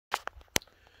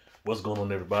What's going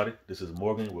on, everybody? This is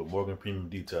Morgan with Morgan Premium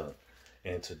Detailing,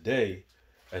 and today,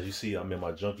 as you see, I'm in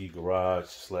my junky garage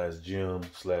slash gym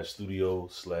slash studio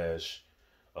slash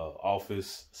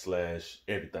office slash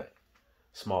everything,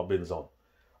 small business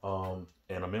owner.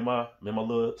 And I'm in my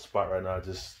little spot right now,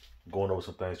 just going over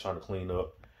some things, trying to clean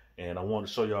up, and I want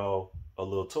to show y'all a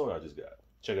little toy I just got.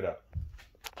 Check it out.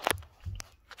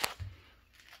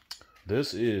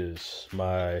 This is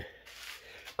my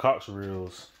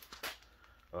CoxReels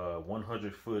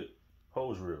 100-foot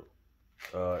hose reel.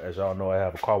 As y'all know, I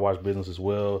have a car wash business as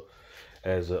well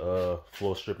as a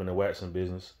floor stripping and waxing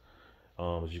business.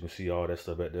 As you can see, all that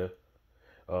stuff back there.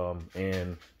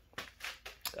 And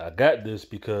I got this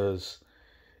because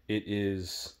it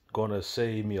is gonna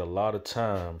save me a lot of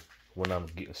time when I'm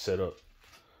getting set up.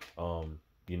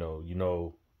 You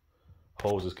know,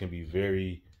 hoses can be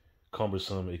very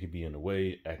cumbersome. It could be in the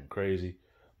way, acting crazy.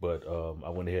 But I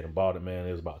went ahead and bought it, man.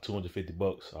 It was about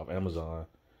 $250 off Amazon.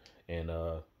 And,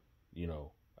 you know,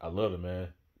 I love it, man.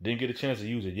 Didn't get a chance to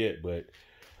use it yet, but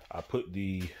I put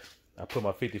my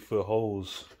 50-foot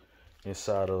hose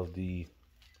inside of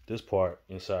this part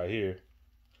inside here.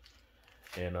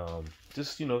 And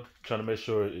just, you know, trying to make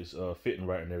sure it's fitting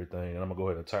right and everything. And I'm going to go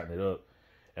ahead and tighten it up.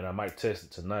 And I might test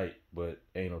it tonight, but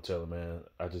ain't no telling, man.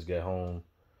 I just got home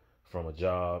from a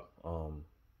job.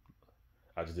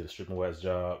 I just did a strip and wax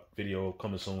job. Video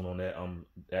coming soon on that. I'm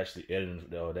actually editing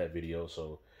that video,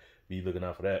 so be looking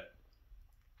out for that.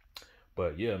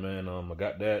 But yeah, man, I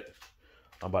got that.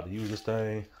 I'm about to use this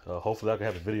thing. Hopefully I can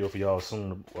have a video for y'all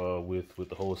soon with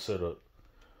the whole setup.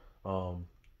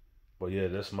 But yeah,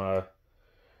 it's my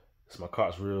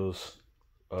CoxReels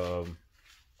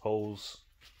hose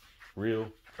reel.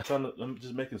 I'm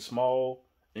just making small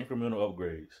incremental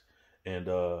upgrades, and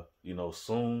you know,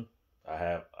 soon I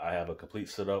have a complete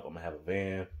setup. I'm gonna have a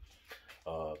van.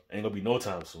 Ain't gonna be no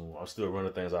time soon. I'm still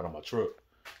running things out of my truck,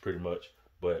 pretty much.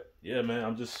 But yeah,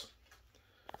 man,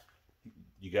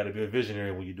 you got to be a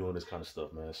visionary when you're doing this kind of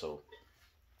stuff, man. So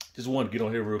just wanted to get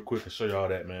on here real quick and show y'all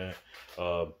that, man.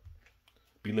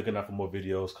 Be looking out for more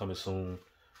videos coming soon.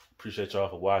 Appreciate y'all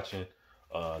for watching.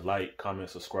 Like,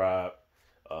 comment, subscribe,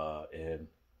 and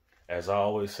as I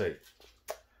always say,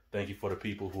 thank you for the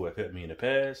people who have helped me in the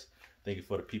past. Thank you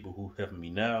for the people who helping me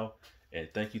now. And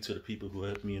thank you to the people who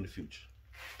help me in the future.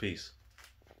 Peace.